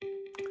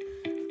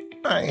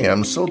I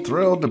am so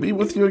thrilled to be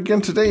with you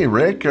again today,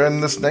 Rick,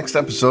 on this next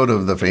episode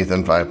of the Faith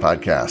in 5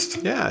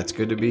 podcast. Yeah, it's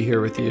good to be here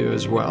with you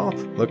as well.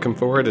 Looking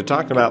forward to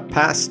talking about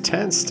past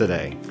tense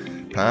today.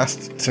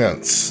 Past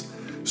tense.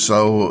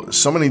 So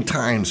many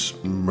times,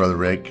 Brother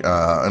Rick,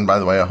 and by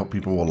the way, I hope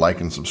people will like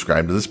and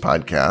subscribe to this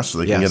podcast so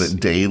they can get it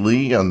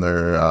daily on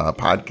their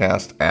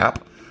podcast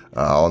app,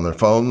 on their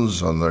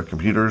phones, on their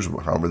computers,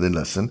 however they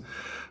listen.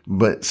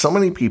 But so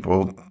many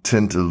people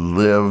tend to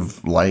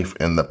live life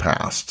in the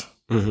past.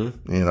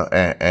 Mm-hmm. You know,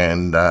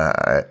 and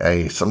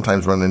I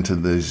sometimes run into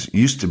these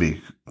used to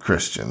be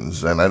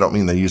Christians, and I don't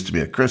mean they used to be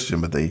a Christian,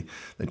 but they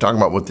talk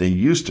about what they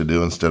used to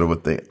do instead of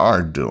what they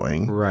are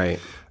doing. Right.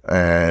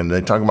 And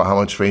they talk about how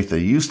much faith they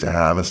used to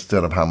have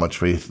instead of how much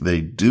faith they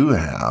do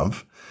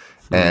have.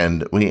 Mm-hmm.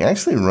 And we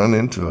actually run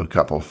into a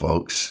couple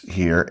folks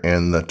here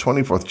in the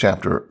 24th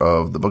chapter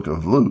of the book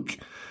of Luke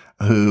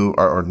who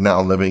are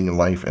now living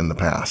life in the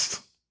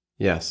past.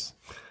 Yes.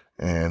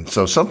 And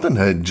so some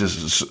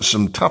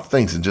tough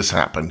things had just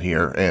happened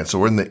here. And so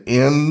we're in the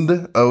end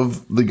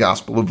of the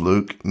Gospel of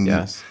Luke.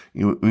 Yes.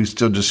 We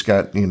still just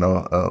got,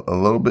 a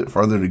little bit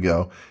farther to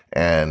go.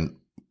 And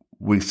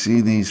we see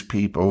these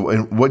people.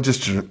 And what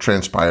just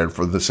transpired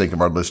for the sake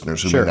of our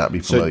listeners who may not be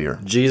familiar?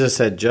 So Jesus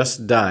had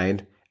just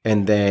died,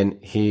 and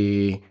then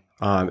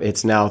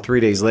it's now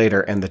 3 days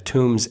later, and the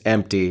tomb's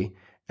empty.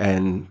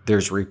 And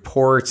there's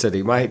reports that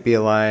he might be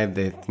alive,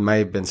 that he might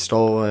have been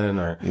stolen.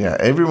 Yeah,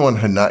 everyone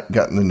had not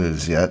gotten the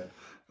news yet,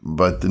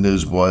 but the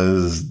news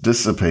was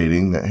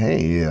dissipating that,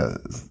 hey,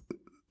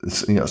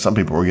 some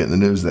people were getting the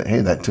news that,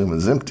 hey, that tomb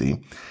is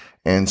empty.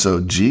 And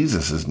so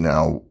Jesus is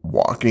now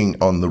walking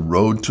on the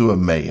road to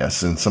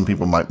Emmaus, and some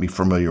people might be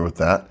familiar with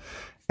that.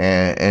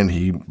 And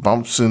he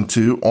bumps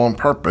into, on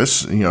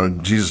purpose,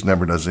 Jesus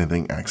never does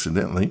anything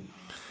accidentally.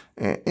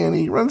 And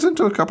he runs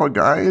into a couple of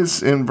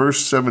guys in verse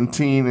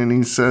 17, and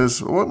he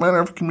says, "What manner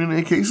of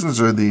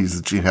communications are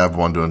these that you have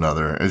one to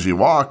another as you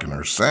walk and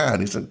are sad?"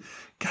 He said,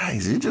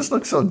 "Guys, you just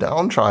look so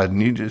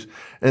downtrodden.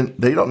 And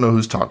they don't know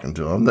who's talking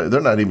to him.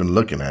 They're not even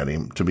looking at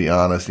him, to be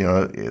honest.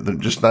 They're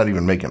just not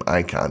even making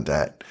eye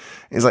contact."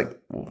 He's like,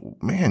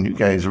 "Man, you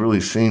guys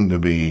really seem to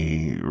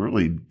be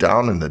really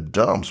down in the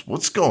dumps.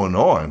 What's going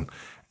on?"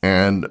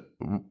 And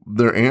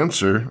their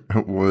answer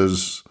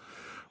was,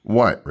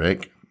 what,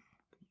 Rick?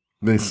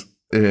 This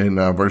in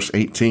verse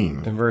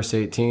 18. In verse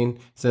 18, it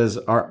says,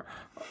 Art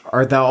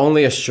thou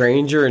only a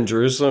stranger in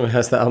Jerusalem?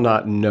 Hast thou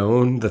not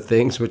known the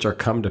things which are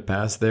come to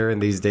pass there in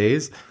these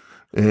days?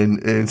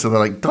 And so they're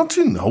like, don't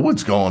you know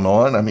what's going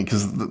on? I mean,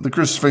 because the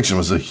crucifixion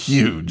was a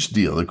huge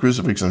deal. The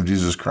crucifixion of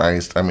Jesus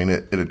Christ, I mean,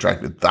 it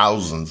attracted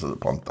thousands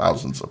upon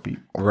thousands of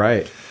people.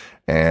 Right.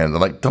 And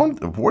they're like,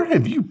 where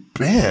have you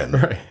been?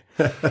 Right.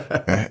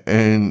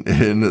 and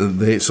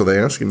they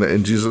ask him that,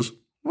 and Jesus,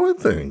 what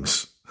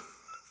things?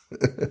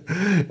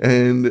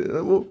 And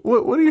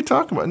what are you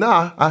talking about?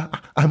 No,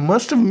 I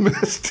must have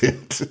missed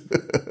it.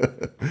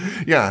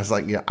 Yeah, it's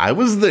like, yeah, I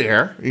was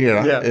there.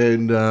 Yeah.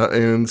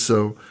 And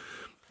so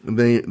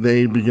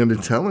they began to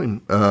tell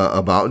him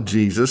about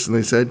Jesus, and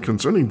they said,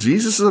 concerning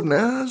Jesus of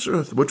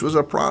Nazareth, which was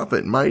a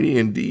prophet, mighty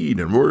in deed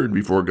and word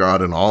before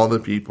God and all the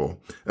people,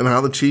 and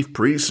how the chief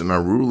priests and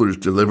our rulers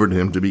delivered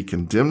him to be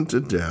condemned to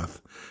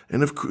death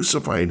and have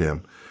crucified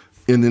him.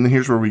 And then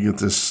here's where we get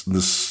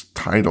this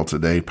title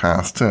today,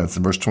 past tense.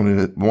 In verse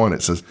 21,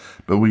 it says,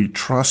 "But we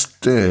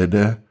trusted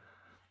that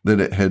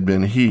it had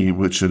been he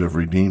which should have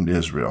redeemed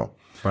Israel."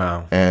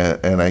 Wow.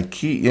 And I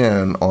key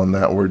in on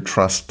that word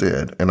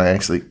trusted, and I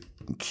actually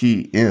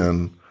key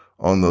in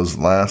on those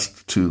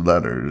last two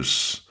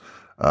letters,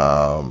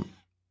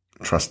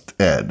 trusted.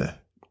 Yeah.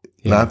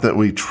 Not that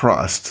we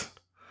trusted.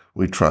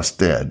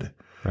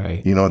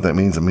 Right. You know what that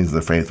means? It means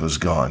the faith was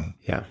gone.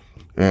 Yeah.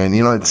 And,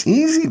 it's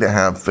easy to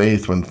have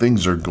faith when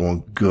things are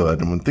going good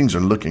and when things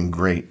are looking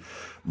great.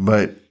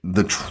 But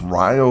the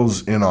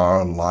trials in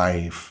our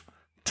life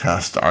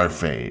test our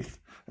faith.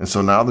 And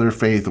so now their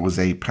faith was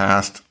a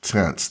past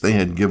tense. They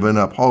had given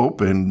up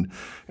hope. And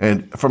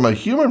from a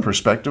human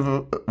perspective,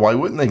 why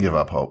wouldn't they give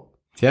up hope?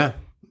 Yeah.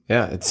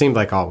 Yeah. It seemed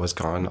like all was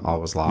gone,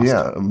 all was lost.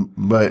 Yeah.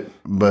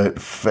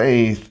 But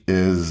faith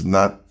is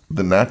not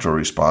the natural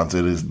response.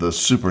 It is the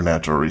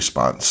supernatural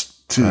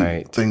response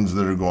to things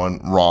that are going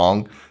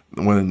wrong,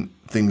 when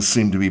things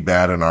seem to be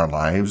bad in our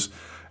lives.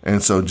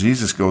 And so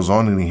Jesus goes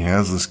on and he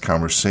has this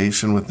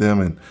conversation with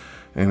them,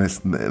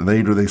 and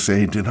later they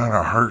say, "Did not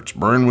our hearts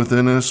burn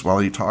within us while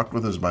he talked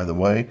with us by the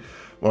way?"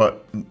 Well,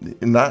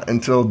 not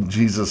until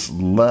Jesus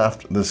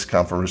left this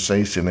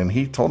conversation, and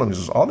he told him, he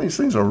says, "All these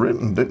things are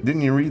written.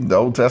 Didn't you read the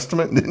Old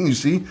Testament? Didn't you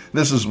see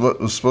this is what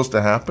was supposed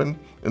to happen?"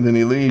 And then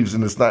he leaves,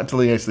 and it's not until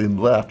he actually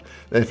left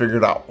they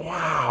figured out,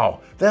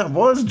 wow, that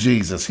was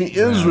Jesus. He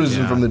is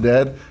risen from the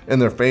dead,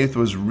 and their faith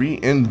was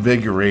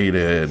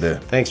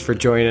reinvigorated. Thanks for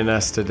joining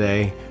us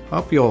today.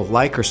 Hope you'll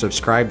like or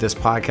subscribe this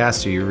podcast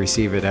so you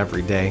receive it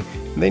every day.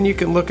 And then you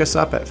can look us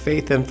up at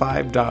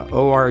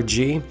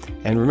faithin5.org.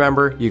 And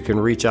remember, you can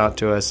reach out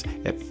to us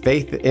at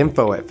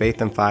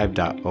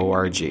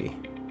info@faithin5.org.